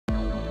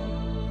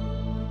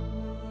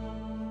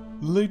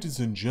Ladies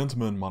and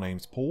gentlemen, my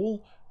name's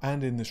Paul,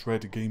 and in this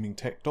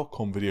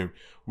RedGamingTech.com video,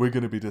 we're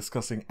going to be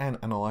discussing and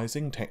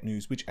analysing tech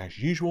news which, as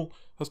usual,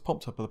 has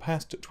popped up in the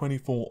past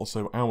 24 or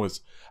so hours.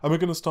 And we're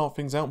going to start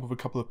things out with a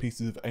couple of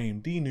pieces of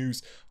AMD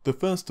news, the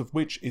first of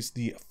which is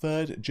the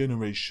third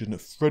generation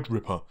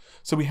Threadripper.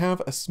 So we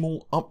have a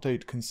small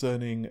update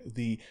concerning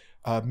the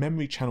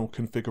memory channel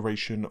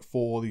configuration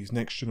for these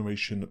next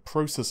generation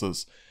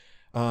processors.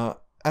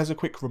 As a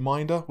quick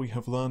reminder, we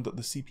have learned that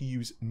the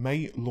CPUs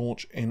may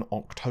launch in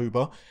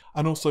October,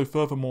 and also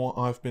furthermore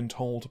I've been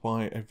told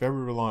by a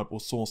very reliable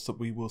source that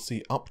we will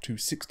see up to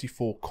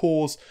 64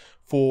 cores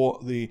for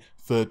the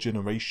third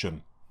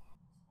generation.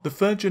 The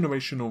third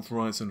generation of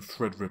Ryzen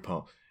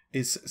Threadripper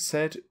is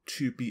said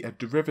to be a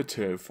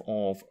derivative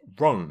of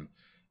Rome,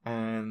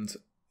 and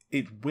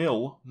it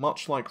will,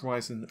 much like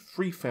Ryzen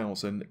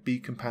 3000, be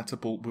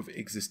compatible with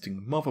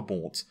existing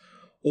motherboards,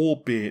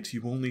 albeit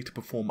you will need to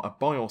perform a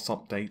BIOS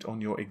update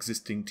on your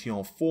existing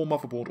TR4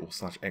 motherboard or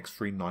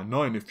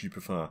 /X299 if you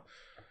prefer.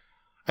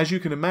 As you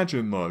can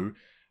imagine though,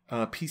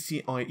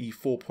 PCIe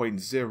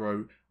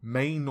 4.0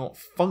 may not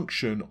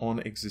function on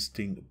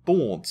existing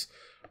boards,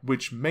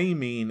 which may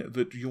mean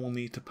that you will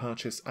need to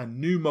purchase a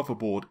new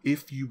motherboard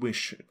if you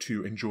wish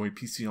to enjoy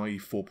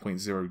PCIe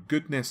 4.0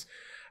 goodness.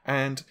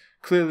 And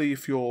clearly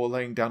if you're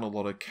laying down a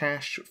lot of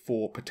cash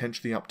for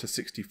potentially up to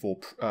 64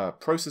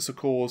 processor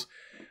cores,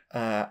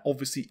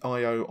 obviously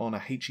I/O on a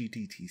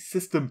HEDT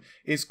system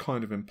is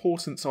kind of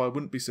important, so I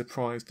wouldn't be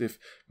surprised if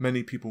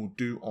many people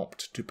do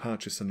opt to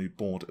purchase a new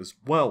board as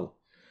well.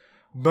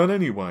 But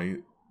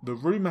anyway, the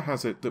rumour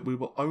has it that we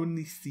will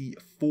only see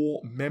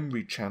 4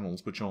 memory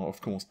channels, which are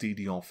of course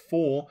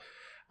DDR4,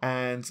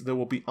 and there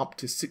will be up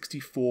to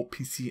 64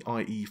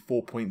 PCIe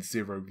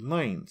 4.0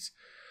 lanes.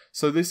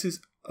 So this is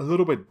a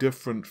little bit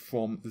different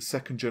from the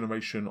second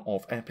generation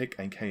of EPYC,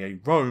 aka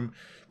Rome,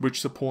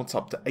 which supports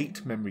up to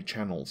 8 memory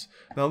channels.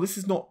 Now this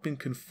has not been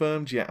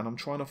confirmed yet, and I'm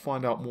trying to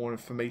find out more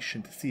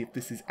information to see if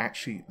this is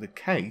actually the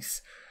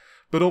case,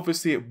 but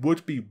obviously it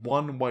would be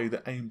one way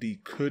that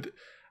AMD could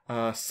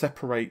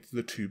separate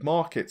the two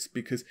markets,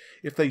 because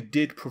if they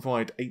did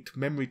provide 8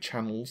 memory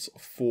channels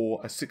for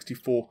a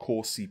 64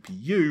 core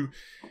CPU,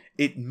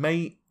 it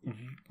may,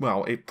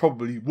 well, it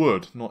probably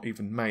would, not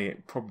even may,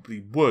 it probably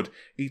would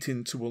eat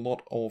into a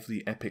lot of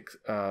the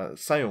EPYC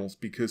sales,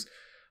 because,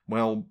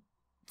 well,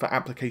 for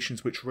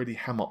applications which really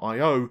hammer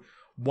I/O,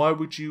 why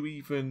would you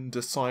even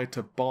decide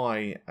to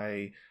buy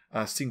a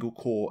single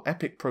core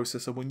EPYC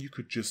processor when you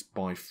could just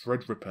buy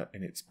Threadripper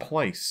in its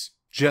place?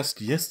 Just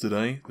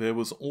yesterday, there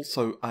was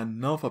also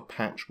another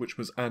patch which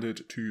was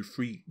added to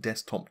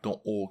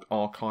freedesktop.org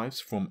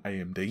archives from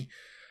AMD.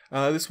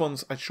 This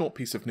one's a short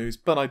piece of news,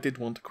 but I did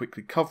want to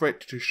quickly cover it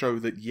to show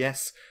that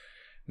yes,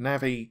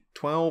 Navi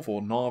 12,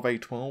 or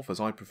Navi 12 as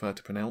I prefer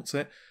to pronounce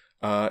it,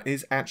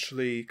 is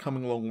actually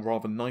coming along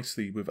rather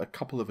nicely with a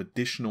couple of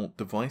additional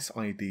device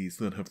IDs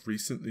that have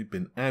recently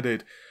been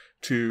added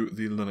to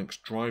the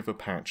Linux driver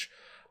patch.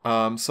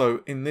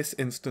 So in this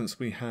instance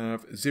we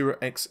have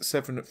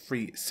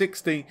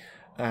 0x7360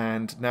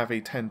 and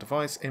Navi 10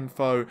 device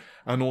info,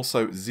 and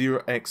also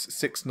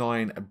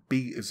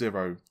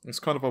 0x69B0.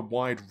 It's kind of a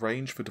wide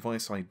range for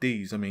device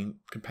IDs. I mean,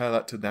 compare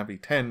that to Navi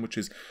 10, which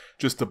is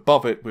just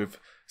above it with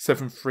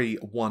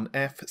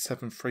 731F,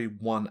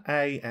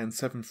 731A and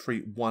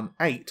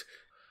 7318.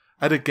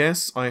 At a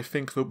guess, I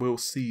think that we'll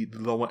see the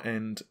lower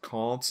end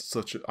cards,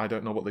 such as, I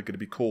don't know what they're going to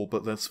be called,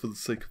 but let's for the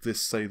sake of this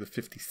say the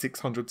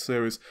 5600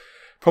 series,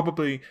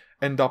 probably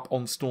end up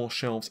on store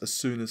shelves as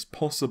soon as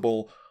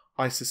possible.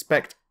 I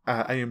suspect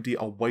AMD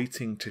are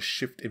waiting to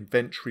shift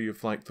inventory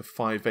of like the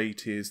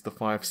 580s, the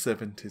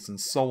 570s and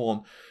so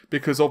on,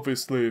 because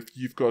obviously if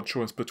you've got a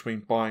choice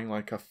between buying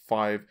like a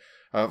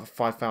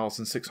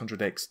 5600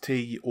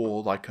 XT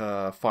or like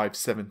a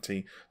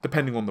 570,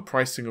 depending on the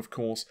pricing of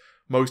course,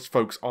 most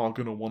folks are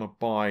going to want to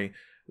buy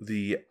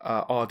the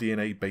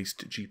RDNA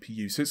based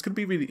GPU. So it's going to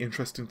be really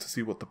interesting to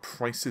see what the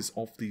prices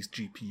of these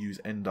GPUs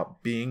end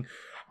up being.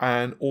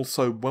 And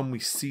also when we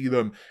see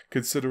them,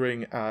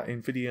 considering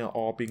Nvidia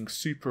are being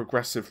super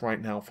aggressive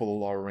right now for the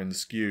lower end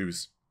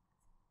SKUs.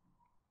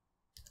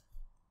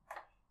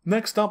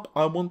 Next up,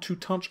 I want to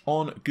touch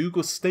on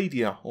Google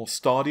Stadia, or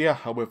Stadia,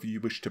 however you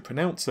wish to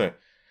pronounce it.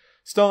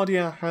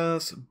 Stadia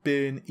has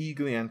been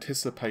eagerly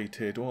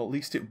anticipated, or at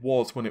least it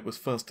was when it was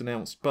first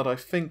announced, but I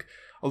think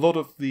a lot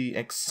of the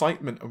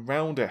excitement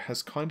around it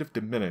has kind of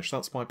diminished.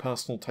 That's my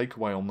personal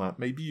takeaway on that.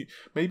 Maybe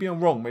I'm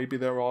wrong, maybe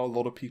there are a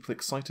lot of people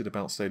excited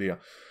about Stadia.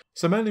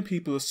 So many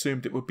people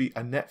assumed it would be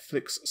a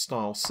Netflix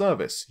style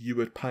service. You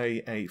would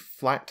pay a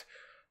flat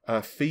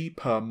fee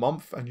per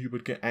month and you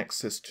would get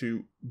access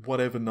to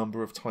whatever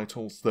number of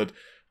titles that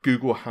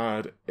Google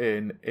had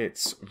in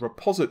its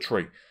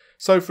repository.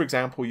 So for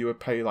example, you would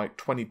pay like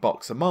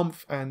 $20 a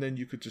month and then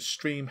you could just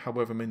stream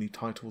however many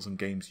titles and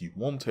games you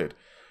wanted.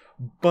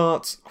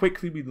 But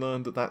quickly we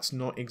learned that that's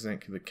not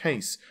exactly the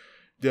case.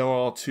 There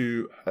are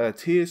two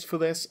tiers for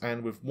this,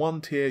 and with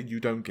one tier you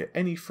don't get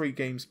any free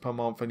games per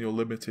month and you're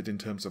limited in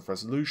terms of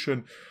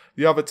resolution.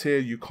 The other tier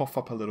you cough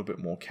up a little bit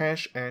more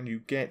cash and you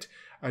get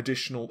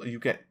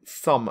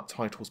some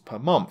titles per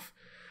month.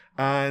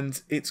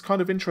 And it's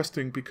kind of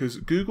interesting because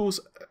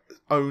Google's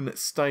own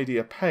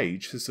Stadia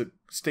page says that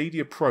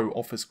Stadia Pro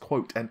offers,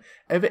 quote, an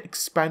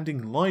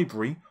ever-expanding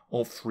library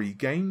of free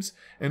games,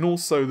 and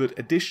also that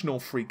additional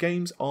free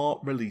games are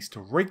released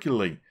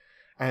regularly.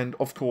 And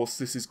of course,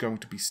 this is going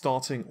to be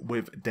starting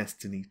with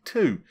Destiny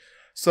 2.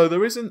 So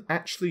there isn't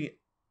actually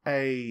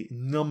a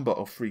number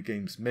of free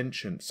games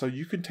mentioned. So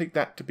you can take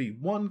that to be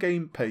 1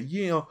 game per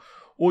year,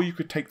 or you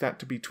could take that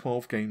to be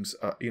 12 games,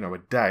 a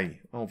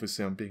day.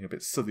 Obviously, I'm being a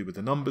bit silly with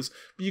the numbers,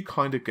 but you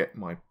kind of get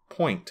my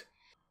point.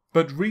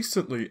 But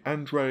recently,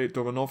 Andrei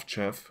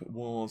Doronovchev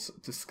was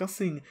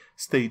discussing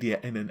Stadia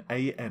in an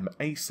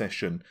AMA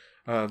session.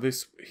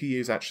 He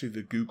is actually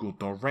the Google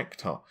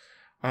director.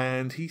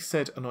 And he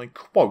said, and I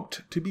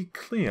quote, "To be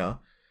clear,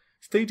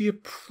 Stadia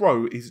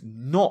Pro is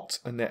not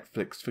a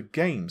Netflix for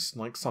games,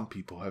 like some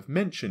people have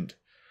mentioned.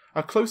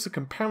 A closer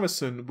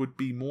comparison would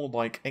be more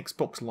like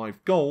Xbox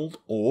Live Gold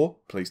or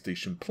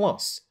PlayStation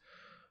Plus.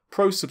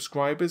 Pro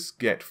subscribers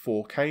get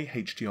 4K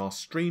HDR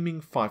streaming,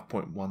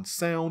 5.1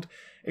 sound,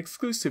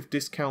 exclusive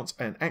discounts,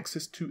 and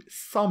access to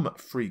some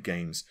free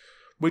games,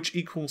 which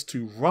equals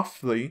to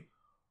roughly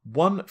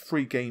 1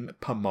 free game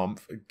per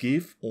month,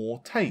 give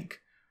or take.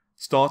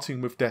 Starting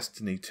with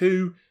Destiny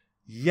 2,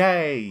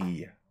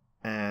 yay!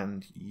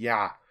 And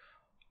yeah,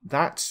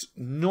 that's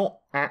not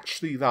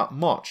actually that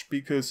much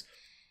because,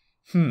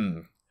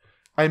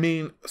 I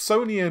mean,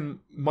 Sony and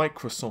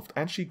Microsoft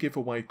actually give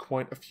away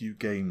quite a few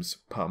games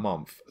per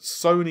month.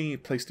 Sony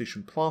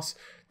PlayStation Plus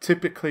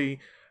typically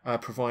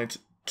provides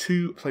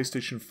 2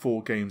 PlayStation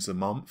 4 games a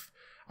month,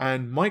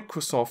 and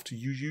Microsoft,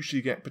 you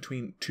usually get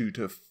between 2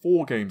 to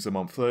 4 games a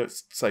month.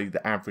 Let's say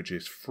the average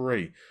is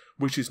 3,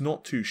 which is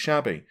not too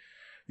shabby.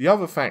 The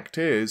other fact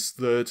is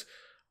that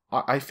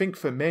I think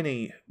for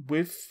many,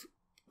 with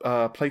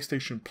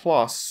PlayStation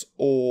Plus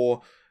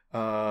or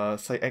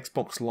say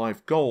Xbox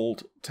Live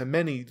Gold, to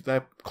many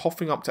they're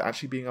coughing up to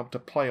actually being able to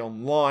play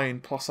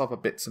online, plus other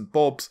bits and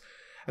bobs,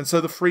 and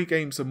so the free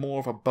games are more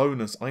of a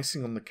bonus,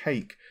 icing on the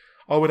cake.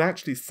 I would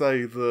actually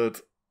say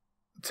that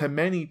to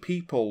many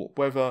people,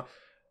 whether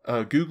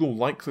Google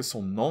like this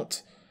or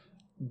not,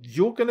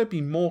 you're going to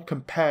be more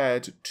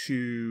compared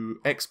to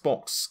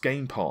Xbox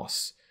Game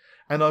Pass.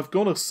 And I've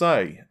got to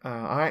say,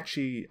 I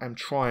actually am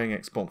trying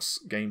Xbox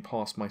Game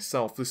Pass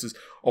myself. This is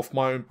off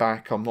my own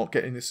back. I'm not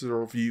getting this as a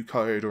review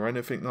code or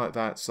anything like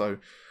that. So,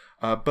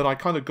 but I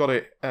kind of got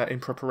it in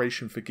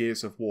preparation for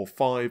Gears of War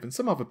 5 and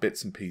some other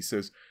bits and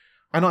pieces.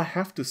 And I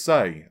have to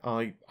say,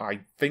 I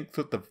think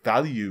that the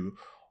value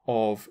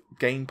of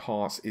Game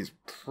Pass is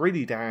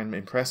pretty damn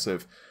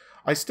impressive.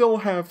 I still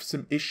have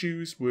some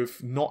issues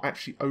with not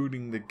actually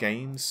owning the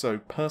games, so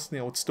personally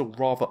I would still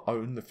rather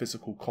own the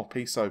physical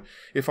copy. So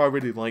if I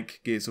really like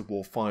Gears of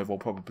War 5, I'll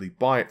probably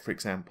buy it, for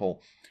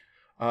example.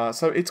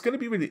 So it's going to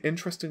be really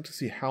interesting to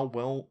see how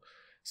well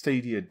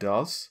Stadia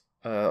does.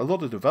 A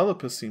lot of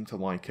developers seem to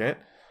like it,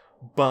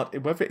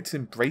 but whether it's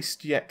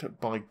embraced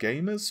yet by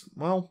gamers,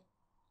 well,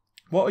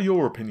 what are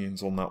your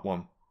opinions on that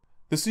one?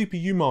 The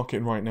CPU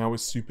market right now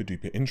is super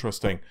duper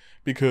interesting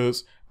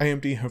because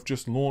AMD have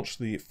just launched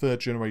the 3rd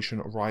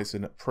generation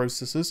Ryzen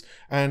processors,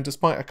 and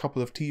despite a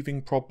couple of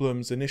teething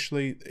problems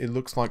initially, it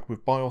looks like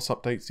with BIOS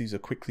updates these are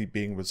quickly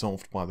being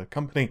resolved by the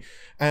company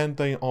and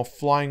they are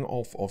flying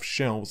off of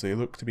shelves. They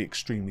look to be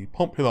extremely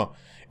popular.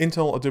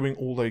 Intel are doing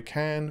all they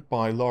can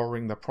by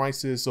lowering the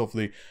prices of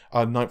the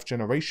 9th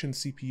generation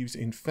CPUs.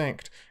 In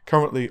fact,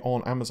 currently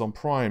on Amazon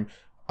Prime,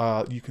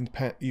 you can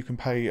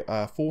pay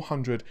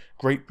 400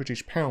 Great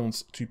British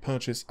Pounds to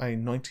purchase a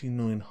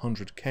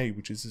 9900K,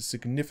 which is a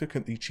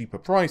significantly cheaper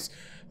price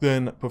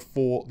than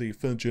before the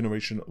 3rd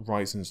generation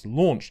Ryzen's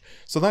launched.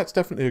 So that's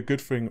definitely a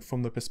good thing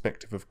from the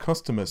perspective of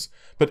customers.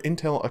 But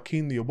Intel are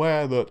keenly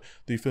aware that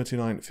the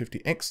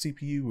 3950X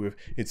CPU with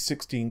its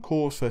 16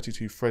 cores,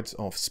 32 threads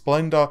of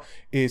splendor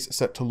is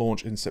set to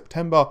launch in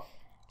September.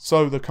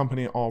 So the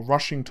company are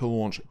rushing to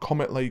launch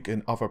Comet Lake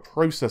and other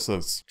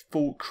processors.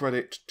 Full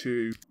credit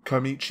to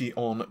Komichi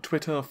on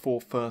Twitter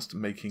for first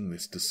making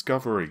this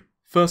discovery.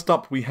 First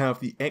up we have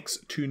the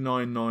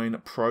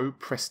X299 Pro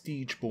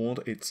Prestige board.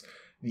 It's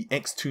the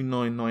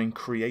X299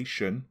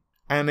 creation,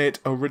 and it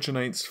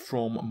originates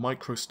from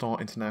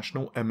MicroStar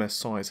International,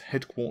 MSI's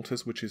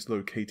headquarters, which is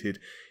located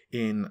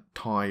in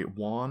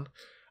Taiwan.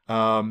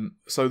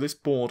 So this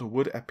board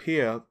would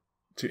appear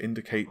to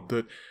indicate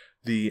that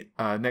the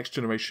next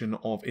generation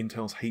of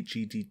Intel's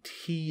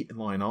HEDT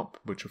lineup,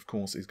 which of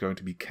course is going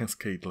to be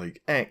Cascade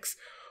Lake X,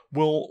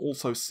 will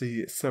also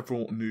see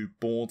several new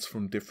boards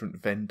from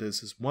different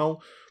vendors as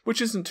well,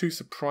 which isn't too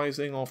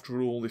surprising after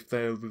all. If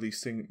they're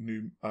releasing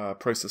new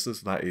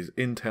processors, that is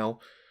Intel,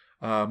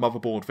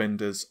 motherboard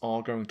vendors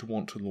are going to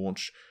want to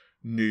launch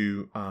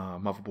new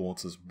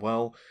motherboards as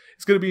well.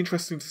 It's going to be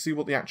interesting to see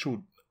what the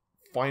actual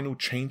final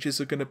changes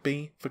are going to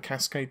be for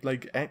Cascade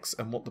Lake X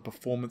and what the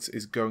performance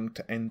is going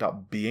to end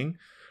up being.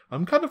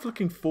 I'm kind of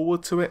looking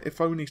forward to it,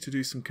 if only to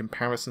do some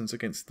comparisons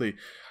against the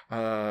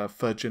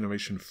 3rd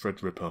generation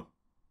Threadripper,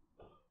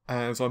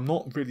 as I'm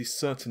not really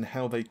certain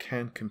how they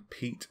can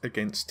compete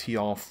against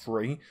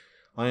TR3.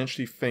 I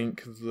actually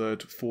think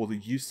that for the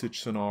usage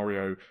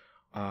scenario,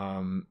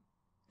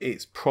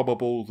 it's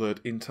probable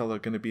that Intel are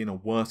going to be in a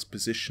worse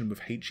position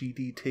with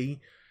HEDT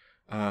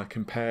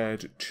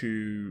compared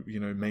to,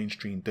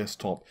 mainstream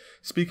desktop.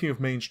 Speaking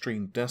of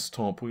mainstream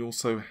desktop, we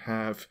also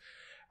have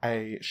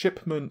a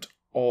shipment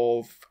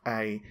of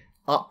a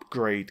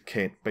upgrade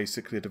kit,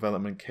 basically a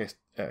development kit,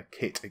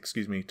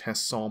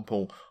 test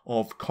sample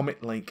of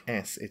Comet Lake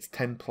X. It's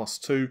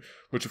 10+2,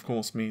 which of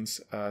course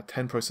means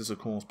 10 processor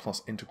cores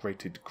plus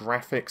integrated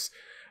graphics.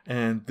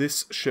 And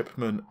this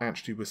shipment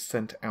actually was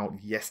sent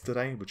out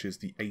yesterday, which is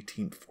the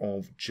 18th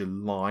of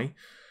July,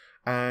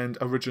 and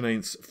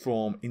originates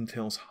from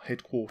Intel's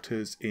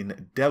headquarters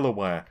in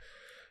Delaware.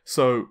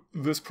 So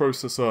this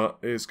processor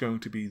is going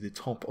to be the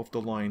top of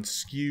the line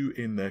SKU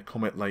in their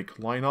Comet Lake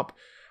lineup.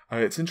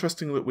 It's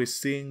interesting that we're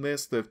seeing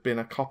this. There have been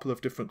a couple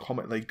of different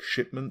Comet Lake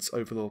shipments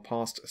over the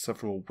past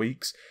several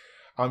weeks.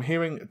 I'm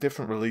hearing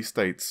different release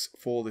dates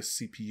for this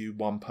CPU.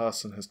 One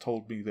person has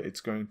told me that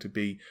it's going to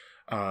be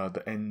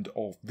the end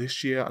of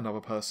this year. Another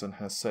person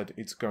has said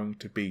it's going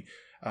to be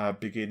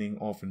beginning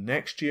of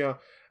next year.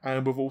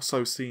 And we've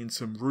also seen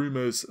some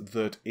rumours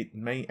that it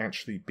may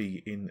actually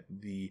be in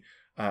the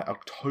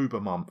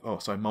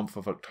month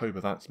of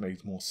October. That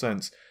makes more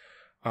sense.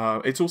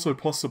 It's also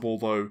possible,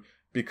 though,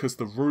 because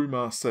the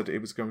rumour said it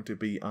was going to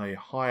be a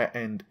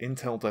higher-end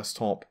Intel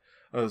desktop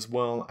as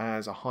well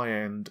as a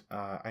high-end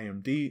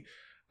AMD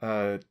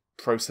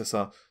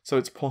processor. So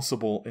it's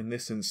possible in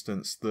this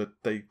instance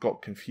that they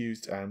got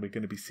confused and we're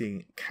going to be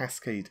seeing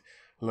Cascade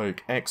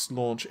Lake X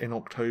launch in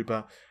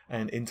October,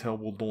 and Intel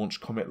will launch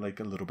Comet Lake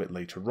a little bit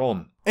later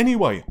on.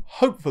 Anyway,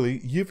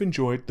 hopefully you've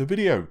enjoyed the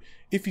video.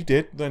 If you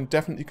did, then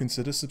definitely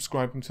consider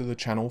subscribing to the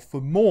channel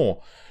for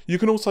more. You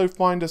can also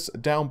find us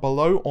down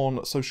below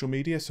on social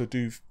media, so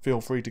do feel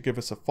free to give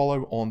us a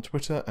follow on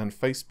Twitter and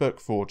Facebook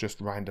for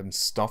just random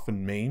stuff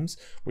and memes,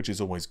 which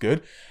is always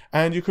good.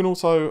 And you can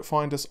also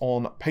find us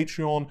on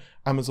Patreon,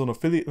 Amazon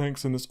affiliate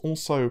links, and there's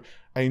also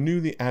a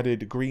newly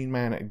added Green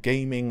Man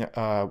Gaming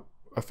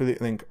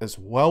affiliate link as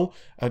well.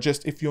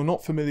 Just if you're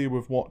not familiar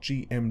with what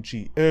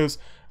GMG is,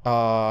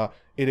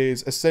 it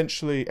is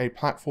essentially a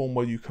platform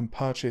where you can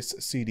purchase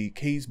CD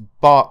keys,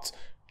 but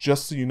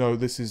just so you know,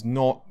 this is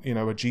not, a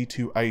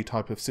G2A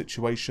type of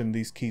situation.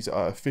 These keys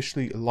are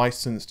officially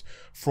licensed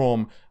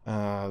from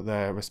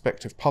their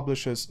respective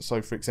publishers.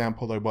 So for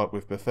example, they work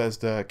with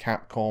Bethesda,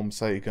 Capcom,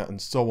 Sega,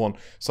 and so on.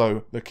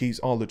 So the keys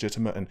are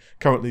legitimate, and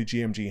currently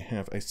GMG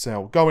have a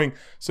sale going.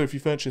 So if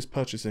you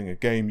purchasing a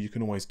game, you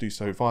can always do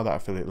so via that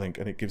affiliate link,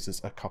 and it gives us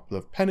a couple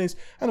of pennies,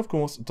 and of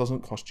course, it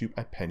doesn't cost you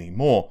a penny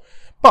more.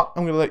 But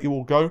I'm going to let you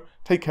all go.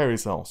 Take care of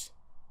yourselves.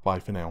 Bye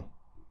for now.